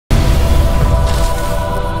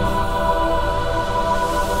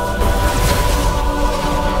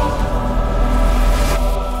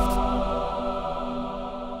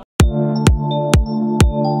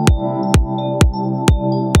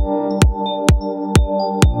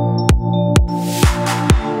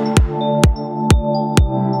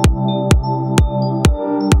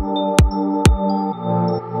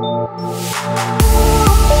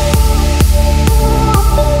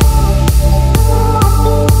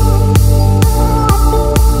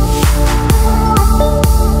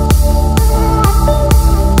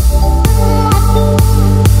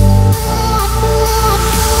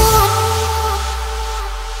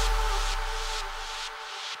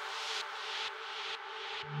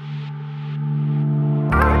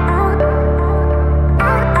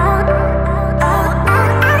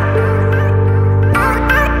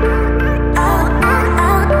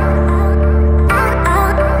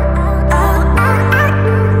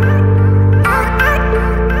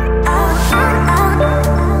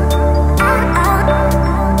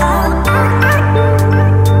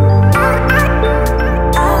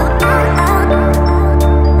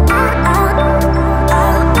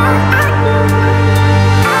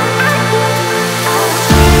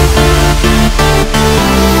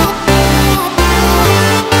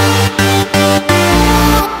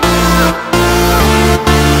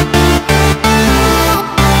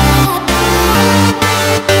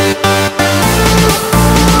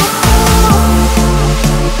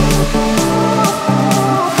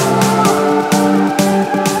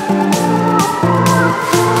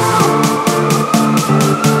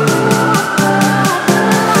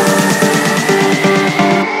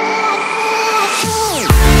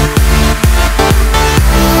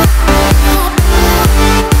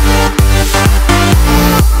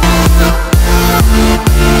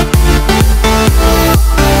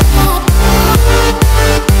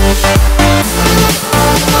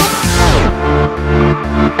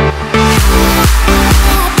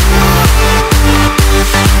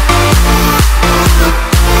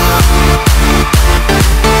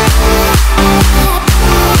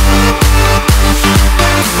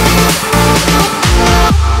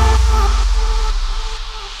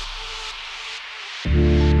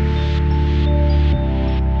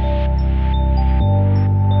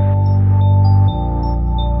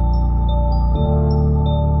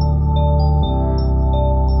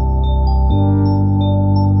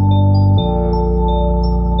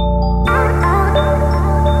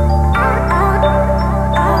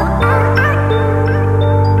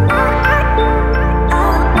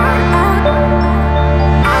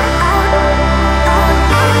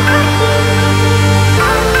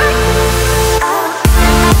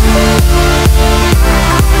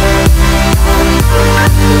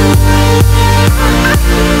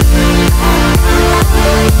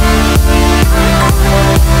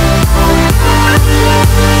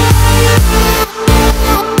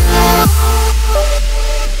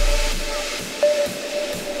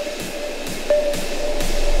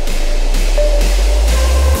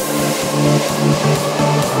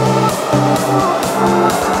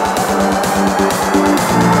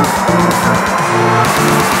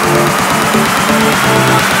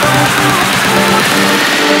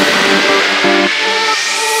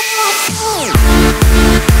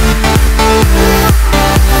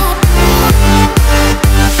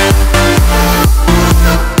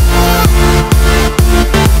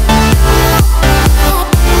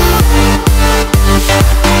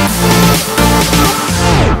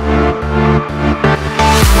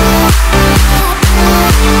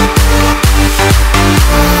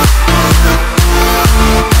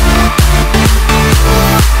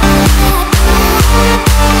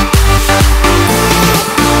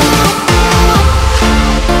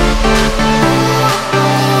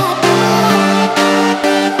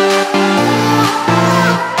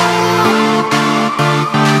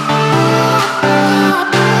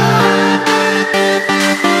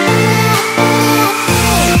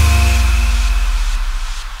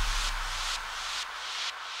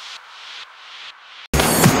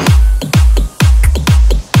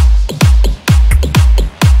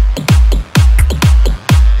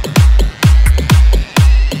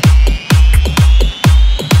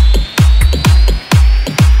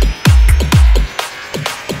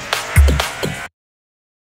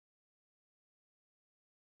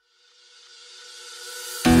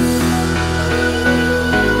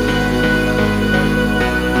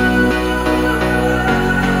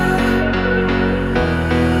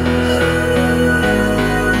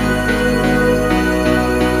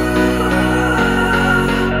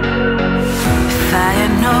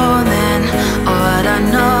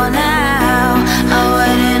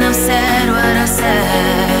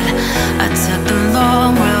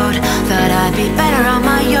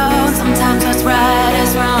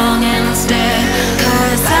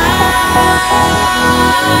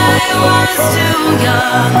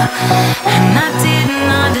young, and I didn't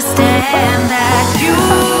understand that you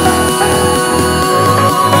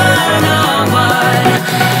were the one,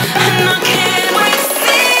 and I can't wait to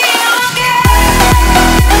see you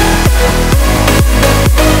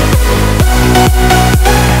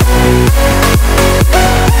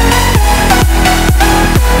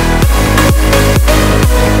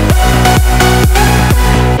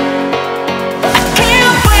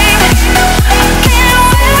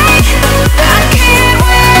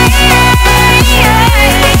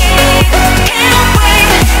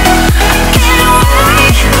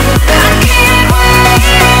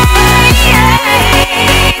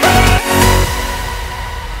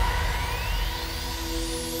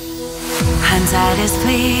hindsight is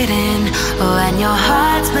fleeting when your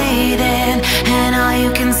heart's bleeding and all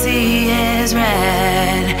you can see is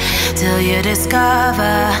red, till you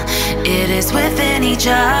discover it is within each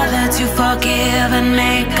other to forgive and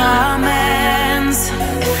make amends.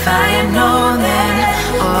 If I had known then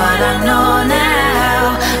what I know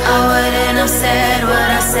now, I wouldn't have said what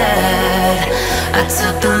I said. I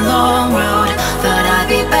took the long road, thought I'd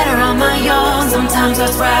be better on my own. Sometimes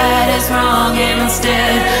what's right is wrong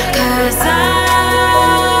instead, 'cause I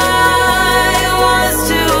was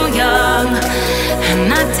too young,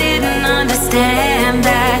 and I didn't understand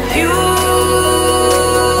that you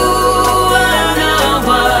were the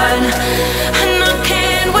one, and I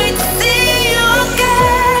can't wait to see you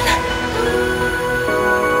again.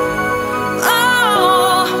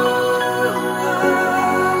 Oh,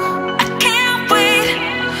 I can't wait,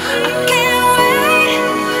 I can't wait,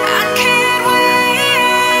 I can't wait,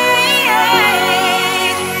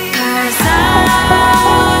 'cause I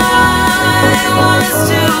was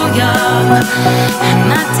too young, and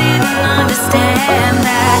I didn't understand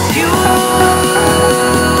that you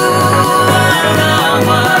were the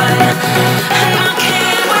one, and I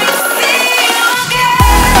can't wait to see you can't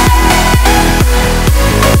wait.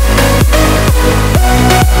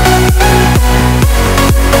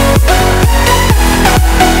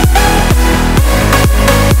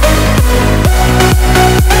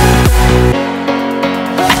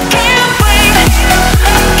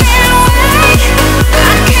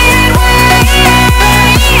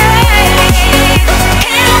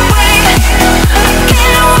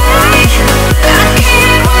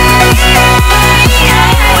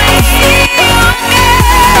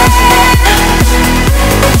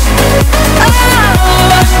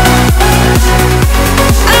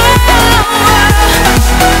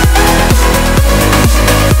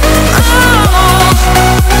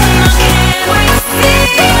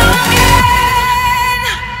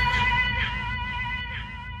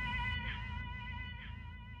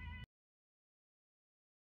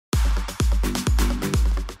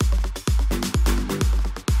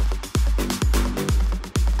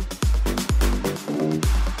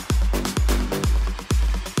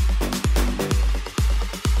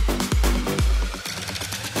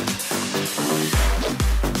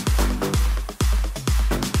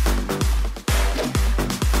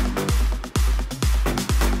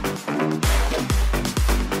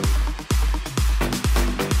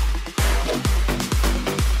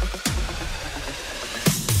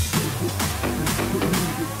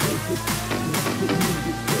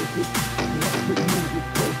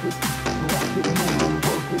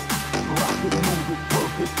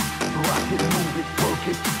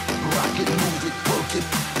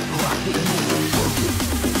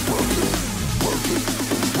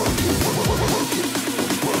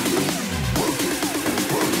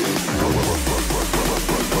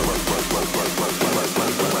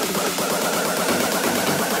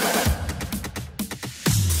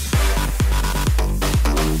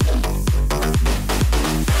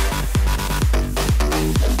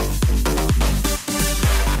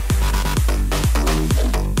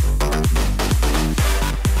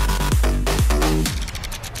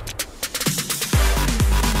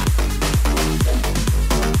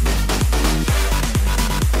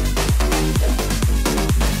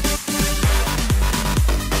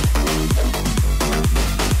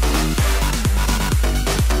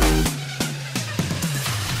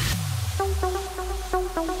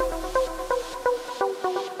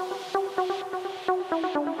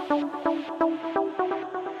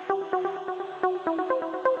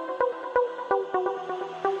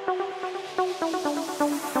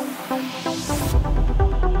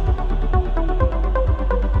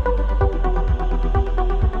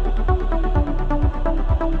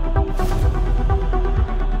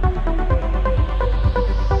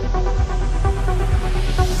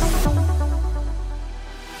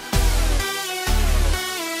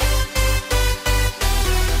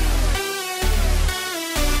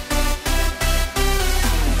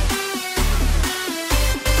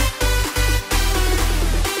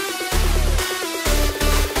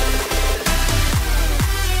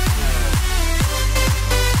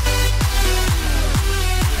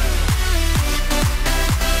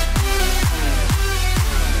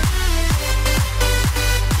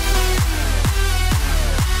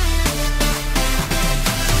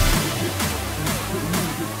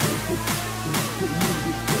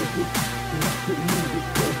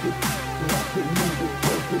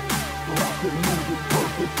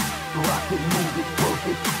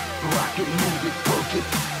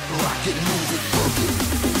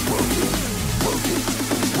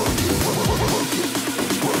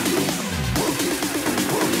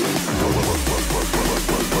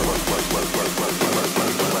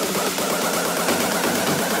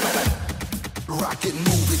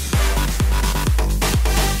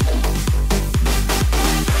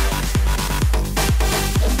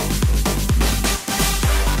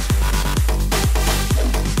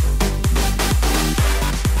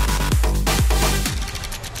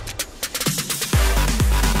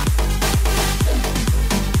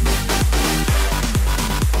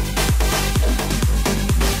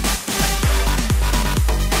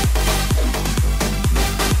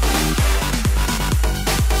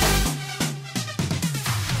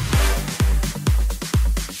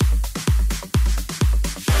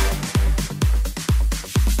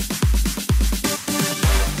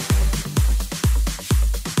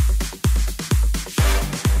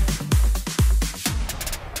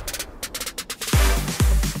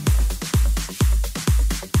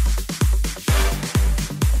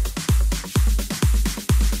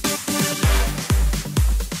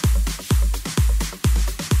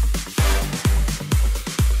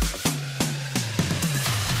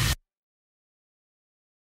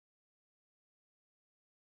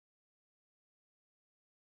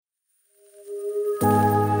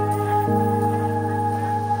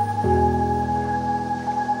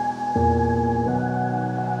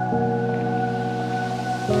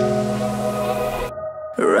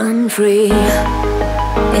 free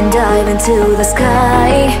and dive into the sky.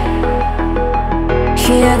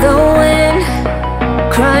 Hear the wind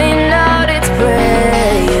crying out its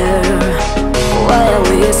prayer. Why are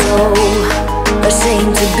we so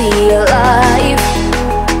ashamed to be alive?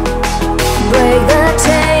 Break the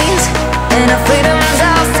chains and our freedom's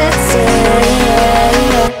ours to take.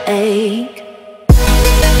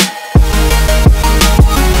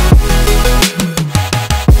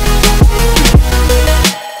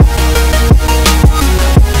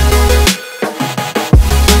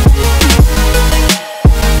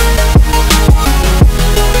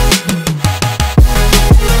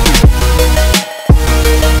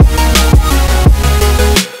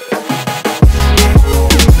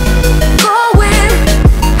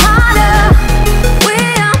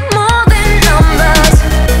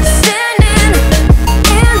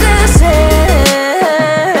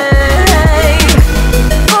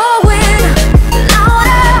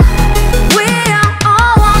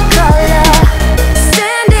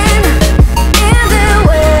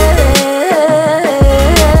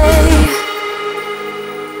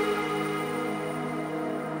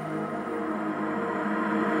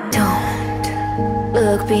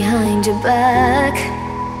 Look behind your back.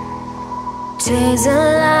 Chase a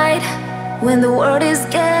light when the world is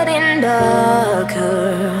getting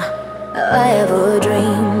darker. I have a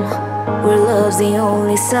dream where love's the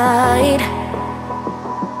only side.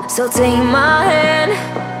 So take my hand,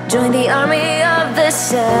 join the army of the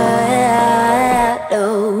shadows.